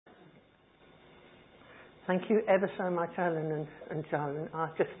Thank you ever so much, Alan and Joan. I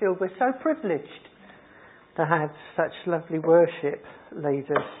just feel we're so privileged to have such lovely worship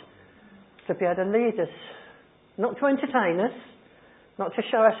leaders, to be able to lead us, not to entertain us, not to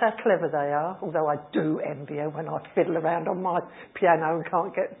show us how clever they are, although I do envy her when I fiddle around on my piano and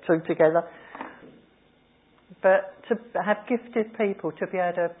can't get two together, but to have gifted people to be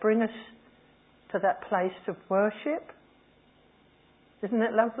able to bring us to that place of worship. Isn't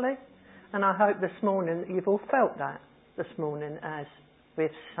it lovely? And I hope this morning that you've all felt that this morning as we've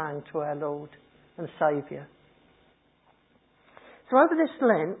sang to our Lord and Saviour. So over this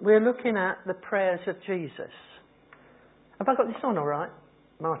Lent, we're looking at the prayers of Jesus. Have I got this on all right,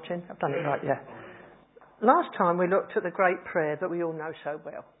 Martin? I've done it right, yeah. Last time we looked at the great prayer that we all know so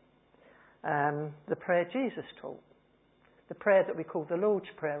well. The prayer Jesus taught. The prayer that we call the Lord's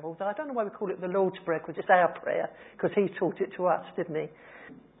Prayer. Although I don't know why we call it the Lord's Prayer, because it's our prayer, because he taught it to us, didn't he?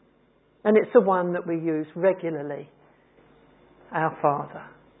 And it's the one that we use regularly. Our Father,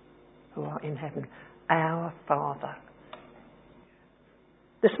 who art in heaven. Our Father.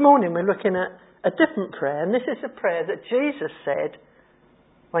 This morning we're looking at a different prayer, and this is a prayer that Jesus said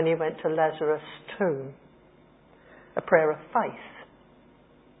when he went to Lazarus' tomb. A prayer of faith.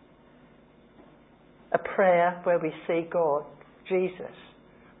 A prayer where we see God, Jesus,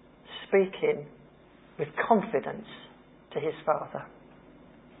 speaking with confidence to his Father.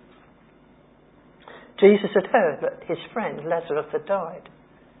 Jesus had heard that his friend Lazarus had died.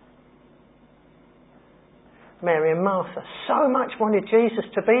 Mary and Martha so much wanted Jesus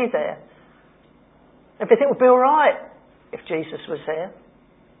to be there. Everything would be all right if Jesus was there.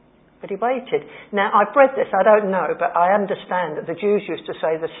 But he waited. Now, I've read this, I don't know, but I understand that the Jews used to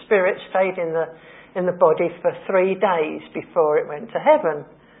say the spirit stayed in the body for 3 days before it went to heaven.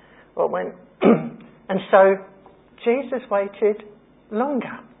 And so Jesus waited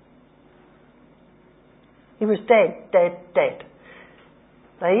longer. He was dead.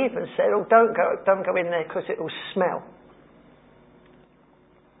 They even said, "Oh, don't go in there because it will smell."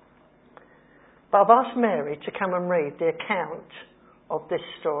 But I've asked Mary to come and read the account of this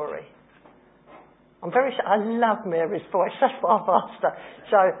story. I love Mary's voice. That's what I've asked her.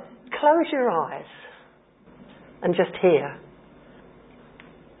 So close your eyes and just hear.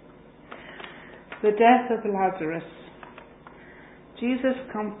 The death of Lazarus. Jesus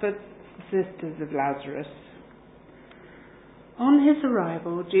comforts the sisters of Lazarus. On his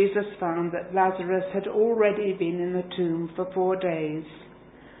arrival, Jesus found that Lazarus had already been in the tomb for 4 days.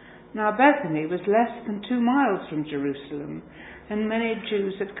 Now Bethany was less than 2 miles from Jerusalem, and many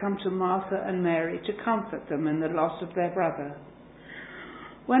Jews had come to Martha and Mary to comfort them in the loss of their brother.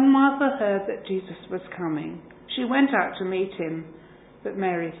 When Martha heard that Jesus was coming, she went out to meet him, but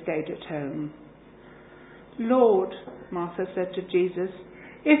Mary stayed at home. "Lord," Martha said to Jesus,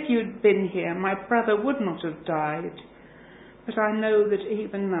 "if you'd been here, my brother would not have died. But I know that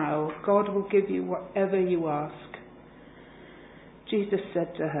even now God will give you whatever you ask." Jesus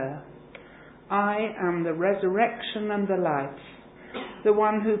said to her, "I am the resurrection and the life. The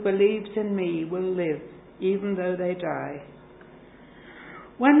one who believes in me will live, even though they die."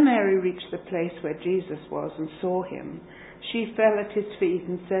 When Mary reached the place where Jesus was and saw him, she fell at his feet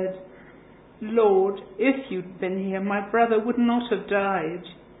and said, "Lord, if you'd been here, my brother would not have died."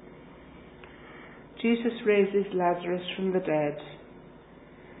 Jesus raises Lazarus from the dead.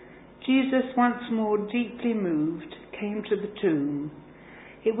 Jesus, once more deeply moved, came to the tomb.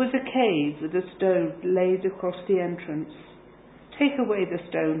 It was a cave with a stone laid across the entrance. "Take away the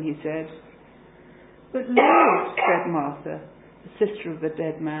stone," he said. "But Lord," said Martha, the sister of the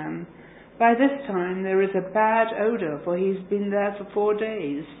dead man, "by this time there is a bad odour, for he's been there for 4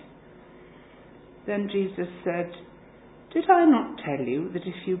 days." Then Jesus said, "Did I not tell you that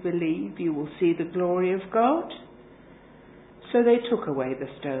if you believe, you will see the glory of God?" So they took away the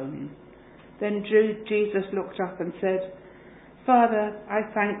stone. Then Jesus looked up and said, "Father, I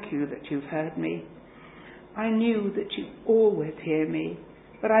thank you that you've heard me. I knew that you always hear me,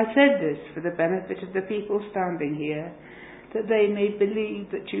 but I said this for the benefit of the people standing here, that they may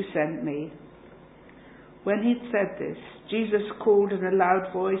believe that you sent me." When he'd said this, Jesus called in a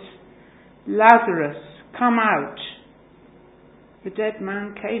loud voice, "Lazarus, come out." The dead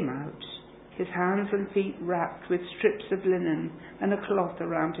man came out, his hands and feet wrapped with strips of linen and a cloth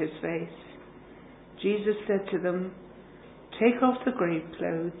around his face. Jesus said to them, "Take off the grave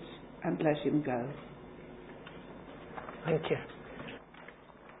clothes and let him go." Thank you.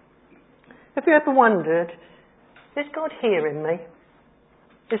 Have you ever wondered, is God hearing me?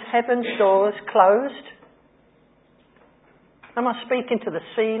 Is heaven's doors closed? Am I speaking to the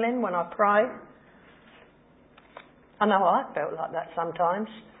ceiling when I pray? I know I felt like that sometimes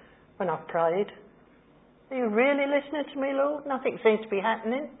when I've prayed. Are you really listening to me, Lord? Nothing seems to be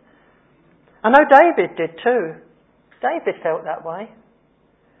happening. I know David did too. David felt that way.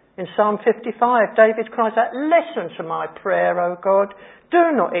 In Psalm 55, David cries out, "Listen to my prayer, O God.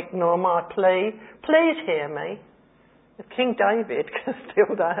 Do not ignore my plea. Please hear me." If King David can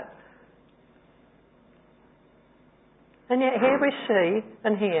feel that. And yet here we see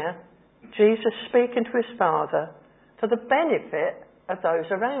and hear Jesus speaking to his Father for the benefit of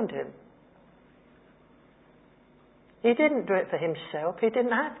those around him. He didn't do it for himself. He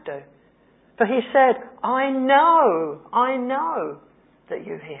didn't have to. For he said, I know that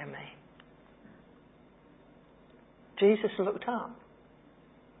you hear me. Jesus looked up.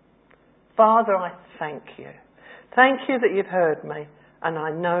 Father, I thank you. Thank you that you've heard me, and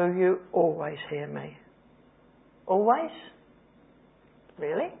I know you always hear me. Always?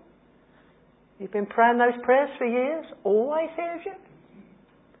 Really? You've been praying those prayers for years? Always hears you?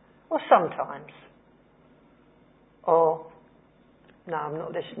 Or sometimes? Or, no, I'm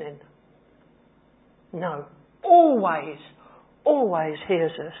not listening. No, always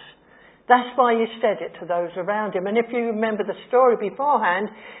hears us. That's why he said it to those around him. And if you remember the story beforehand,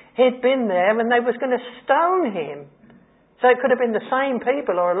 he'd been there and they was going to stone him. So it could have been the same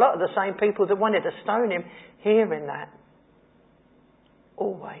people, or a lot of the same people that wanted to stone him, hearing that.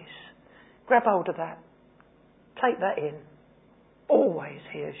 Always. Grab hold of that. Take that in. Always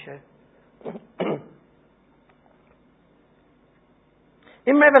hears you.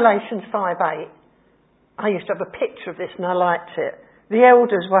 In Revelation 5:8, I used to have a picture of this and I liked it. The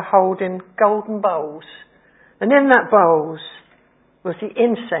elders were holding golden bowls, and in that bowls was the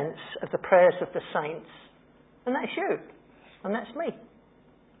incense of the prayers of the saints. And that's you, and that's me.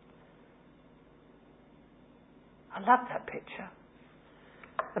 I love that picture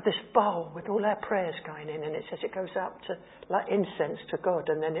of this bowl with all our prayers going in, and it says it goes up to like incense to God,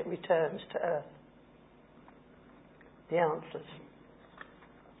 and then it returns to earth. The answers.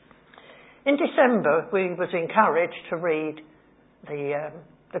 In December, we was encouraged to read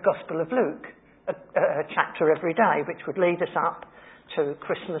the Gospel of Luke, a chapter every day, which would lead us up to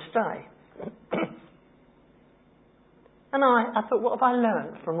Christmas Day. And I thought, what have I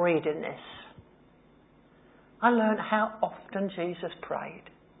learned from reading this? I learned how often Jesus prayed.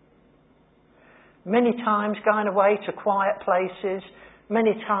 Many times going away to quiet places,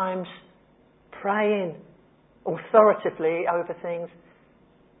 many times praying authoritatively over things.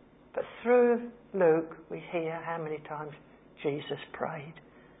 But through Luke, we hear how many times Jesus prayed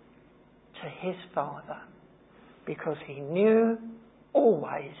to his Father, because he knew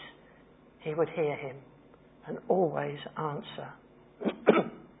always he would hear him and always answer.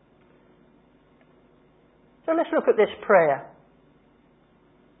 So let's look at this prayer.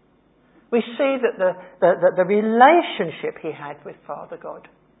 We see that the relationship he had with Father God.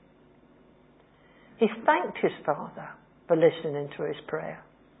 He thanked his Father for listening to his prayer.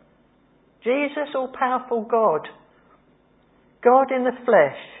 Jesus, all-powerful God, God in the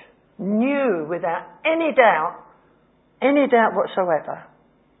flesh, knew without any doubt whatsoever,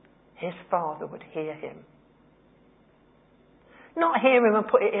 his Father would hear him. Not hear him and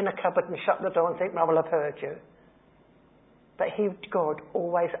put it in a cupboard and shut the door and think, well, I've heard you. But God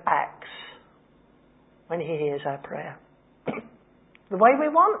always acts when he hears our prayer. The way we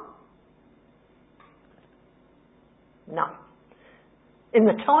want? No. In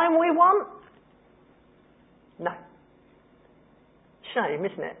the time we want? No. Shame,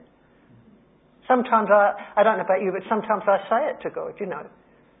 isn't it? Sometimes I don't know about you, but sometimes I say it to God,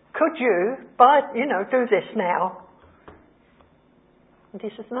 could you, do this now? And he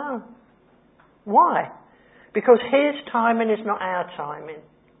says, no. Why? Because his timing is not our timing.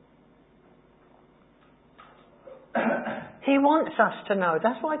 He wants us to know.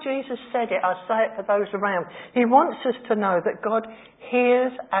 That's why Jesus said it. I say it for those around. He wants us to know that God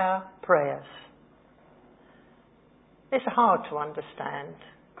hears our prayers. It's hard to understand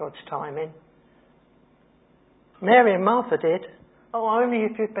God's timing. Mary and Martha did. Oh, only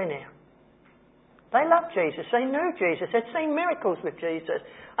if you'd been here. They loved Jesus. They knew Jesus. They'd seen miracles with Jesus.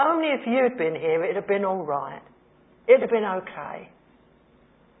 Only if you'd been here, it'd have been all right. It'd have been okay.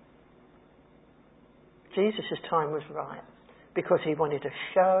 Jesus' time was right because he wanted to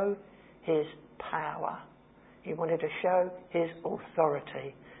show his power. He wanted to show his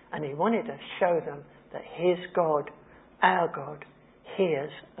authority. And he wanted to show them that his God, our God,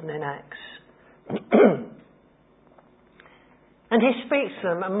 hears and then acts. And he speaks to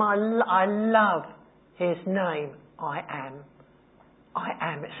them, and I love his name, I am. I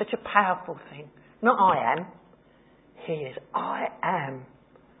am. It's such a powerful thing. Not I am. He is. I am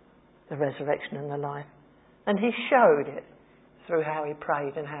the resurrection and the life. And he showed it through how he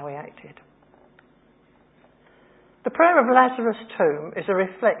prayed and how he acted. The prayer of Lazarus' tomb is a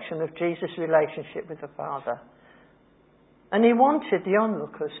reflection of Jesus' relationship with the Father. And he wanted the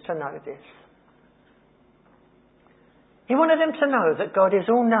onlookers to know this. He wanted them to know that God is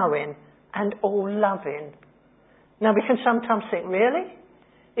all-knowing and all-loving. Now, we can sometimes think, really?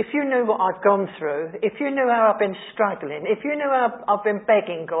 If you knew what I've gone through, if you knew how I've been struggling, if you knew how I've been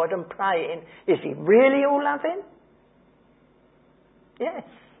begging God and praying, is he really all-loving? Yes.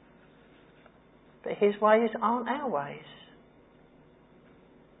 But his ways aren't our ways.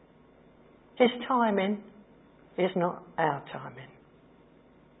 His timing is not our timing.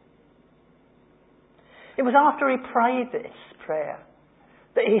 It was after he prayed this prayer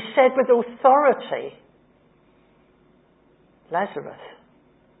that he said with authority, Lazarus,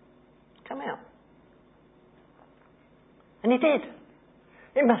 come out. And he did.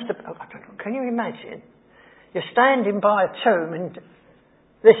 It must have, I don't know, can you imagine? You're standing by a tomb and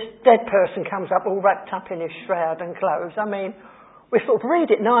this dead person comes up all wrapped up in his shroud and clothes. I mean, we sort of read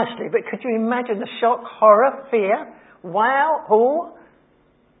it nicely, but could you imagine the shock, horror, fear? Wow, awe?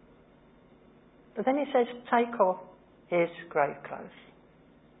 But then he says, take off his grave clothes.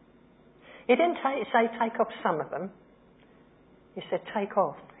 He didn't say take off some of them. He said take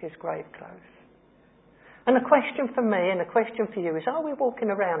off his grave clothes. And the question for me and the question for you is, are we walking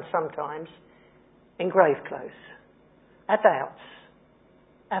around sometimes in grave clothes? Our doubts,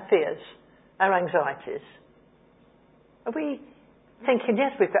 our fears, our anxieties. Are we thinking,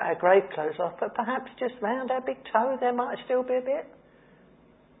 yes, we've got our grave clothes off, but perhaps just round our big toe there might still be a bit?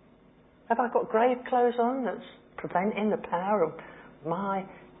 Have I got grave clothes on that's preventing the power of my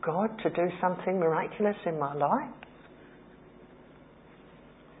God to do something miraculous in my life?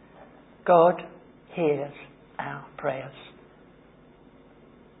 God hears our prayers.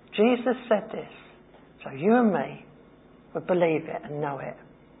 Jesus said this, so you and me would believe it and know it.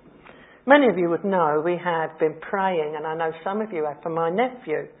 Many of you would know we have been praying, and I know some of you have, for my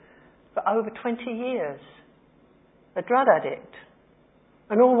nephew for over 20 years, a drug addict,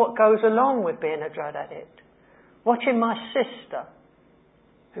 and all what goes along with being a drug addict. Watching my sister,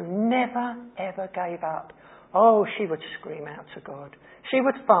 who never ever gave up. Oh, she would scream out to God. She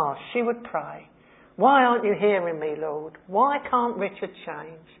would fast. She would pray. Why aren't you hearing me, Lord? Why can't Richard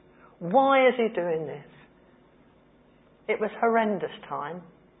change? Why is he doing this? It was horrendous time.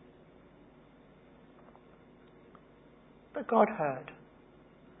 But God heard.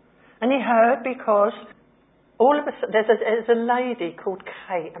 And he heard because all of a sudden, there's a lady called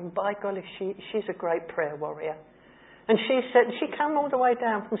Kate, and by golly, she's a great prayer warrior. And she came all the way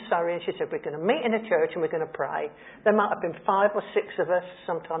down from Surrey, and she said, we're going to meet in a church and we're going to pray. There might have been 5 or 6 of us,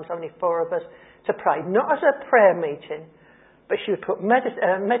 sometimes only 4 of us, to pray. Not as a prayer meeting, but she would put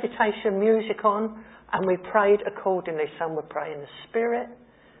meditation music on, and we prayed accordingly. Some would pray in the Spirit.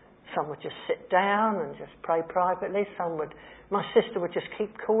 Some would just sit down and just pray privately. My sister would just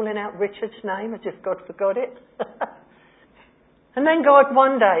keep calling out Richard's name as if God forgot it. And then God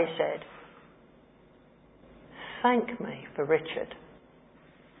one day said, thank me for Richard.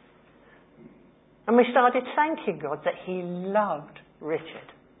 And we started thanking God that he loved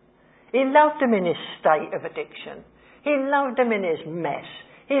Richard. He loved him in his state of addiction. He loved him in his mess.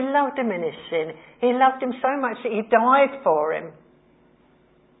 He loved him in his sin. He loved him so much that he died for him.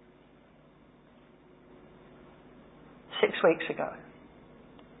 6 weeks ago,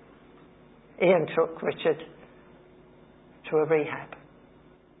 Ian took Richard to a rehab.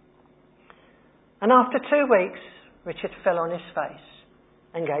 And after 2 weeks, Richard fell on his face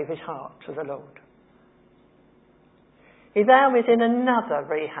and gave his heart to the Lord. He now is in another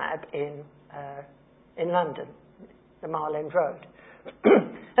rehab in London, the Mile End Road.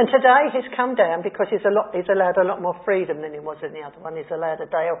 And today he's come down because he's allowed a lot more freedom than he was in the other one. He's allowed a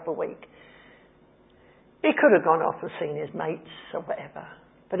day off a week. He could have gone off and seen his mates or whatever.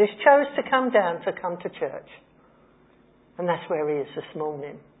 But he's chose to come down to come to church. And that's where he is this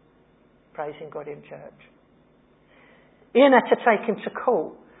morning, praising God in church. Ian had to take him to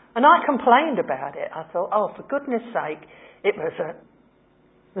court. And I complained about it. I thought, oh, for goodness sake,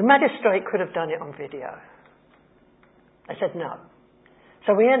 the magistrate could have done it on video. I said no.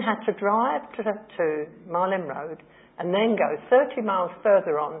 So Ian had to drive to Mile End Road and then go 30 miles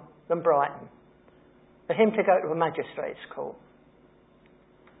further on than Brighton for him to go to a magistrate's court.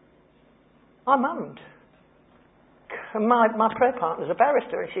 I moaned. My prayer partner's a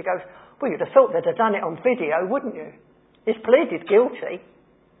barrister, and she goes, well, you'd have thought they'd have done it on video, wouldn't you? He's pleaded guilty.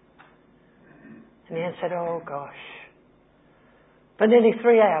 And Ian said, oh gosh. For nearly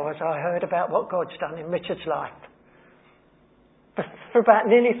 3 hours I heard about what God's done in Richard's life. For about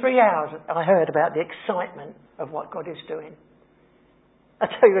nearly 3 hours I heard about the excitement of what God is doing. I'll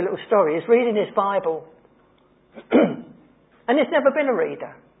tell you a little story. He's reading his Bible And he's never been a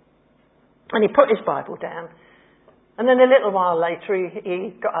reader. And he put his Bible down. And then a little while later,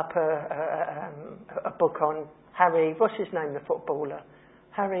 he got up a book on Harry, what's his name, the footballer?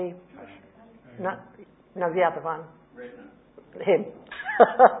 Harry, no, the other one. Redknapp. Him.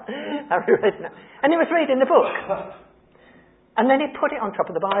 Harry Redknapp. And he was reading the book. And then he put it on top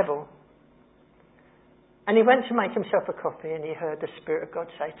of the Bible. And he went to make himself a coffee and he heard the Spirit of God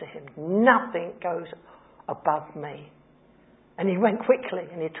say to him, nothing goes above me. And he went quickly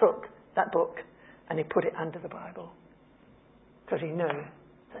and he took that book and he put it under the Bible. Because he knew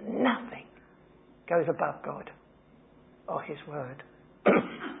that nothing goes above God or His Word.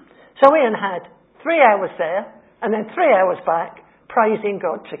 So Ian had 3 hours there and then 3 hours back praising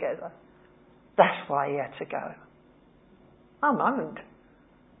God together. That's why he had to go. I moaned.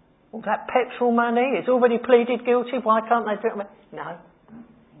 All that petrol money, he's already pleaded guilty, why can't they do it? No.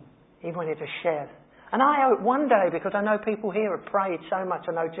 He wanted to share. And I hope one day, because I know people here have prayed so much,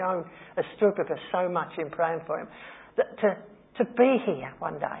 I know Joan has stood with us so much in praying for him, that to be here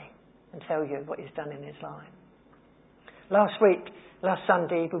one day and tell you what he's done in his life. Last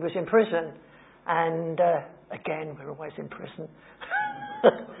Sunday, we was in prison, and again, we're always in prison.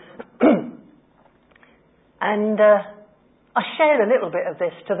 And I shared a little bit of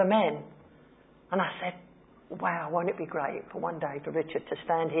this to the men. And I said, wow, won't it be great for one day for Richard to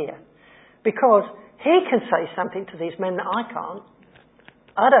stand here? Because he can say something to these men that I can't.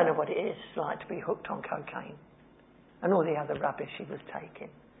 I don't know what it is like to be hooked on cocaine and all the other rubbish he was taking.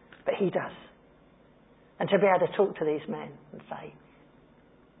 But he does. And to be able to talk to these men and say,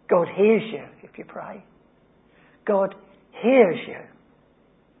 God hears you if you pray. God hears you.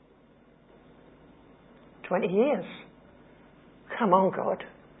 20 years. Come on, God.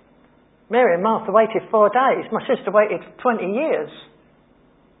 Mary and Martha waited 4 days. My sister waited 20 years.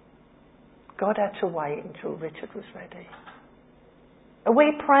 God had to wait until Richard was ready. Are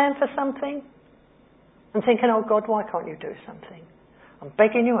we praying for something and thinking, oh God, why can't you do something? I'm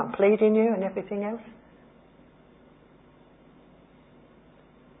begging you, I'm pleading you and everything else.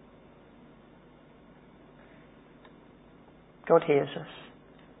 God hears us.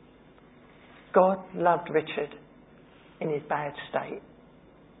 God loved Richard in his bad state.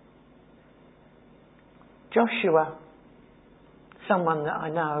 Joshua, someone that I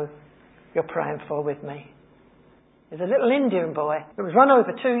know you're praying for with me. There's a little Indian boy that was run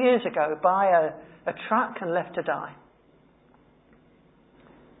over 2 years ago by a truck and left to die.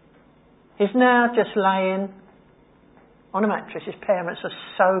 He's now just laying on a mattress. His parents are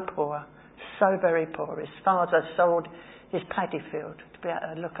so poor, so very poor. His father sold his paddy field to be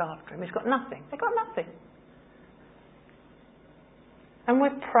able to look after him. He's got nothing. They've got nothing. And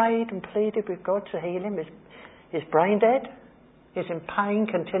we've prayed and pleaded with God to heal him. He's brain dead. He's in pain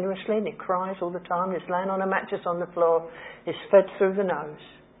continuously and he cries all the time. He's laying on a mattress on the floor. He's fed through the nose.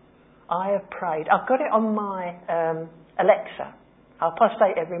 I have prayed. I've got it on my Alexa.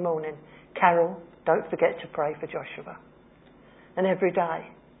 8:30 every morning. Carol, don't forget to pray for Joshua. And every day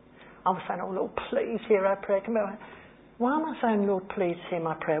I was saying, oh Lord, please hear our prayer. Come on. Why am I saying, Lord, please hear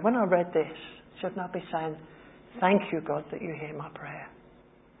my prayer? When I read this, shouldn't I be saying, thank you, God, that you hear my prayer?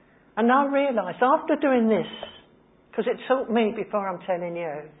 And I realised after doing this, because it taught me before I'm telling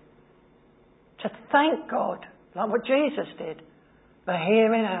you, to thank God, like what Jesus did, for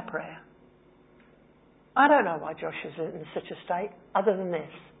hearing our prayer. I don't know why Josh is in such a state, other than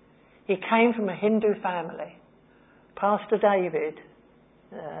this. He came from a Hindu family. Pastor David,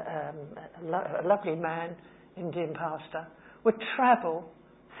 a lovely man, Indian pastor, would travel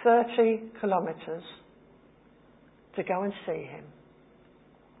 30 kilometres to go and see him,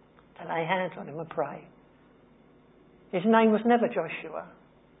 to lay hands on him and pray. His name was never Joshua.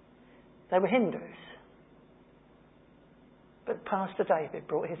 They were Hindus. But Pastor David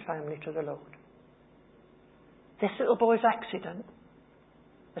brought his family to the Lord. This little boy's accident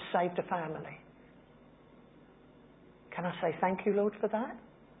has saved a family. Can I say thank you, Lord, for that?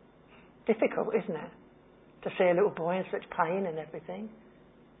 Difficult, isn't it? To see a little boy in such pain and everything.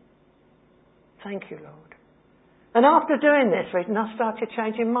 Thank you, Lord. And after doing this reading, I started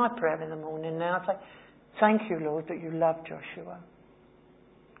changing my prayer in the morning now. I say, thank you, Lord, that you love Joshua.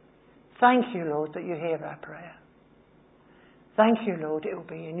 Thank you, Lord, that you hear our prayer. Thank you, Lord, it will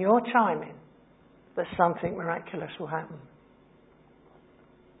be in your timing that something miraculous will happen.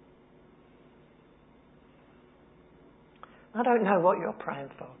 I don't know what you're praying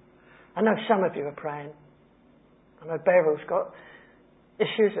for. I know some of you are praying. I know Beryl's got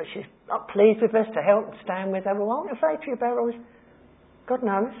issues that she's not pleased with us to help and stand with her. Well, what I want to say to you, Beryl, is God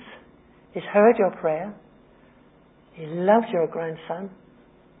knows. He's heard your prayer. He loves your grandson.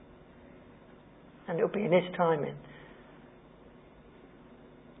 And it'll be in His timing.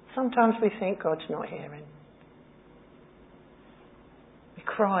 Sometimes we think God's not hearing. We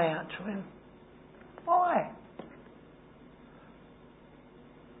cry out to Him. Why?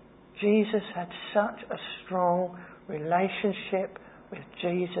 Jesus had such a strong relationship with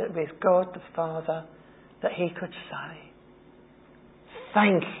Jesus, with God the Father, that He could say,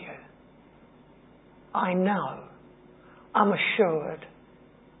 thank you. I know, I'm assured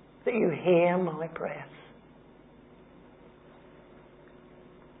that you hear my prayers.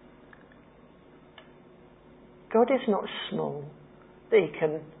 God is not small that He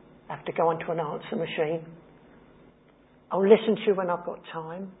can have to go onto an answer machine. I'll listen to you when I've got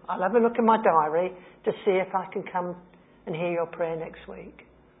time. I'll have a look in my diary to see if I can come and hear your prayer next week.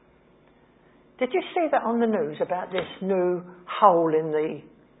 Did you see that on the news about this new hole in the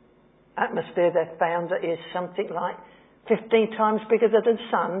atmosphere they've found that is something like 15 times bigger than the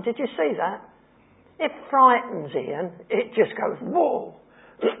sun? Did you see that? It frightens Ian. It just goes, whoa.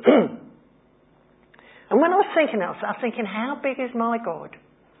 And when I was thinking else, I was thinking, how big is my God?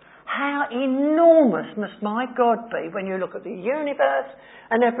 How enormous must my God be when you look at the universe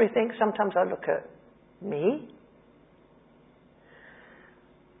and everything? Sometimes I look at me.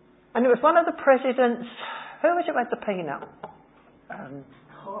 And it was one of the presidents. Who was it with the peanut?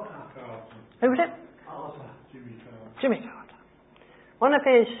 Who was it? Jimmy Carter. One of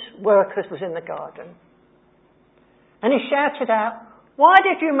his workers was in the garden. And he shouted out, "Why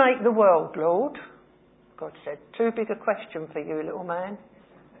did you make the world, Lord?" God said, "Too big a question for you, little man."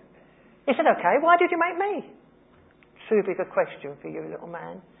 He said, "Okay, why did you make me?" "Too big a question for you, little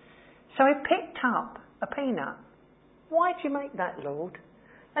man." So he picked up a peanut. "Why did you make that, Lord?"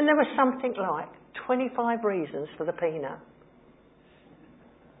 And there was something like 25 reasons for the peanut.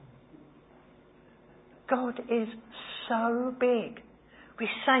 God is so big. We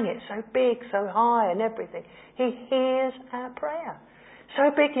sang it, so big, so high and everything. He hears our prayer.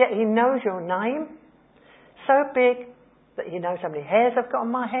 So big, yet He knows your name. So big that He knows how many hairs I've got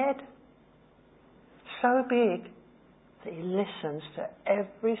on my head. So big that He listens to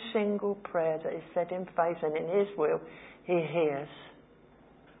every single prayer that is said in faith, and in His will He hears.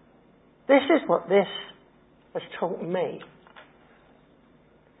 This is what this has taught me.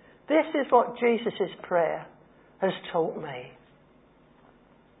 This is what Jesus' prayer has taught me.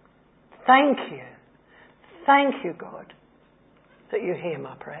 Thank you. Thank you, God, that you hear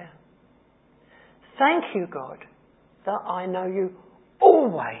my prayer. Thank you, God, that I know you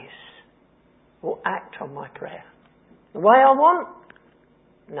always will act on my prayer. The way I want?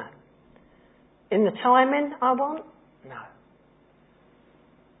 No. In the timing I want? No.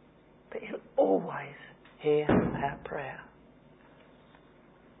 But He'll always hear our prayer.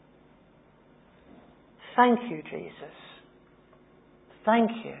 Thank you, Jesus.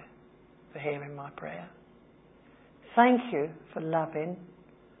 Thank you for hearing my prayer. Thank you for loving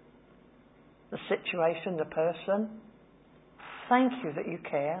the situation, the person. Thank you that you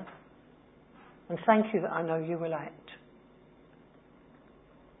care. And thank you that I know you will act.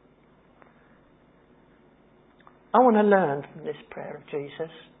 I want to learn from this prayer of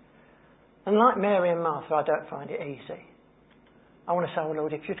Jesus. And like Mary and Martha, I don't find it easy. I want to say, "Oh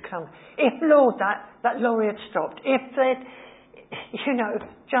Lord, if you'd come, if Lord, that lorry had stopped, if they'd,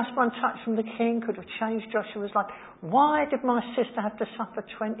 just one touch from the King could have changed Joshua's life. Why did my sister have to suffer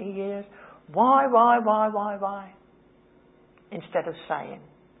 20 years? Why? Instead of saying,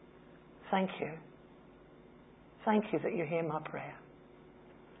 thank you. Thank you that you hear my prayer.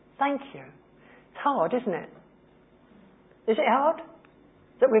 Thank you. It's hard, isn't it? Is it hard?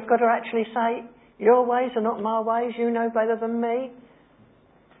 That we've got to actually say, your ways are not my ways, you know better than me.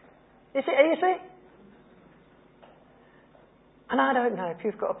 Is it easy? And I don't know if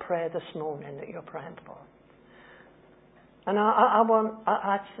you've got a prayer this morning that you're praying for. And I've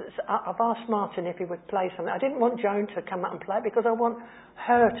asked Martin if he would play something. I didn't want Joan to come up and play it because I want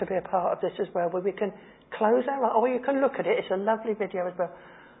her to be a part of this as well, where we can close our eyes, or you can look at it. It's a lovely video as well.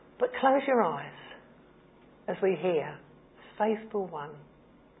 But close your eyes as we hear, faithful one.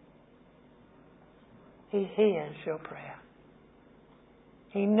 He hears your prayer.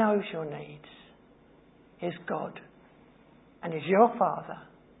 He knows your needs. He's God. And He's your Father.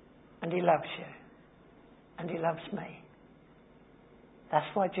 And He loves you. And He loves me. That's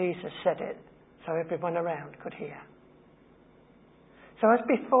why Jesus said it, so everyone around could hear. So as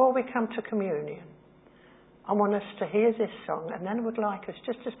before we come to communion, I want us to hear this song, and then I would like us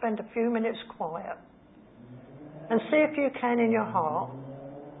just to spend a few minutes quiet and see if you can in your heart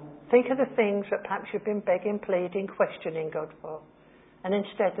think of the things that perhaps you've been begging, pleading, questioning God for. And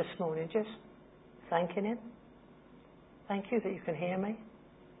instead this morning, just thanking Him. Thank you that you can hear me.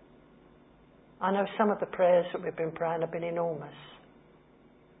 I know some of the prayers that we've been praying have been enormous.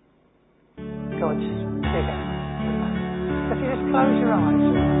 God's bigger. So if you just close your eyes,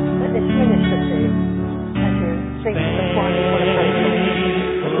 let this minister to you as you think of the one you want to pray for.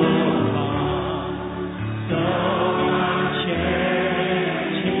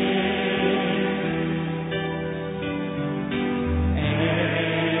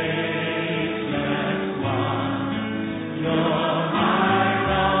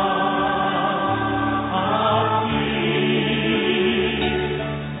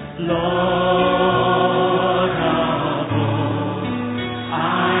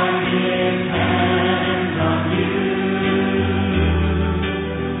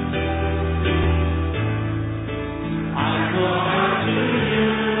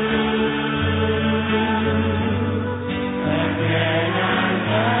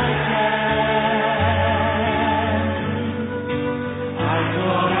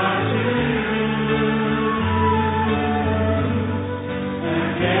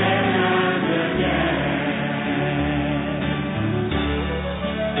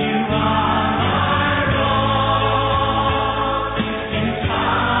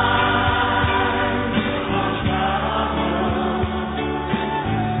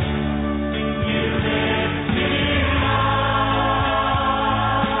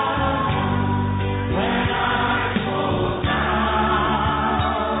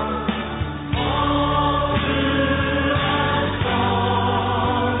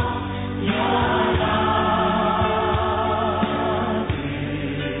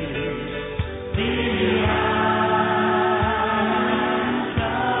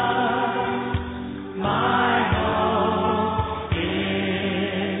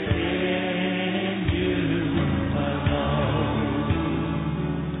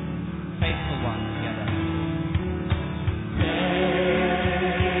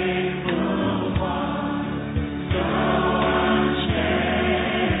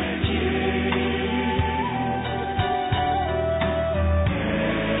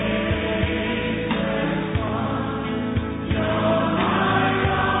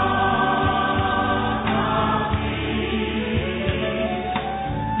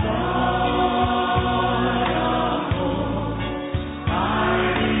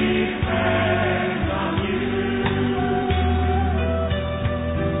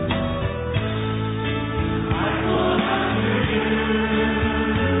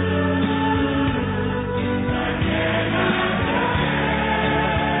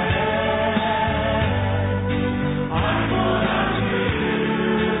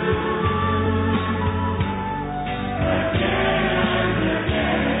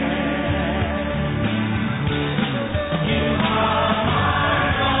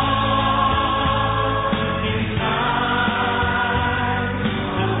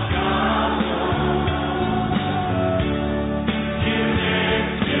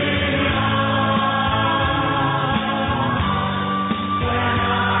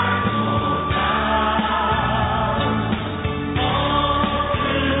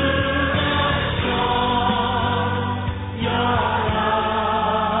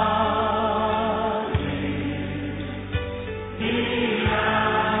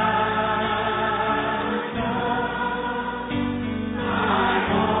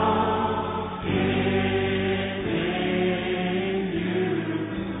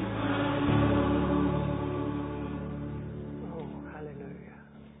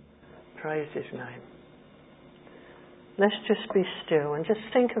 Praise his name. Let's just be still and just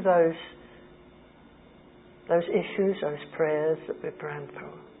think of those issues, those prayers that we're praying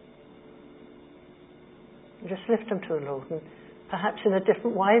for. And just lift them to the Lord, and perhaps in a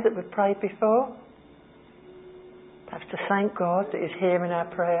different way that we've prayed before. Perhaps to thank God that he's hearing our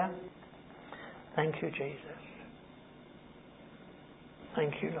prayer. Thank you, Jesus.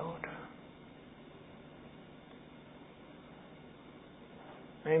 Thank you, Lord.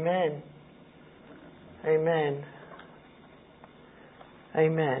 Amen. Amen.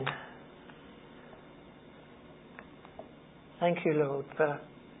 Amen. Thank you, Lord, for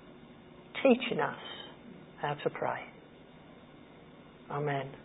teaching us how to pray. Amen.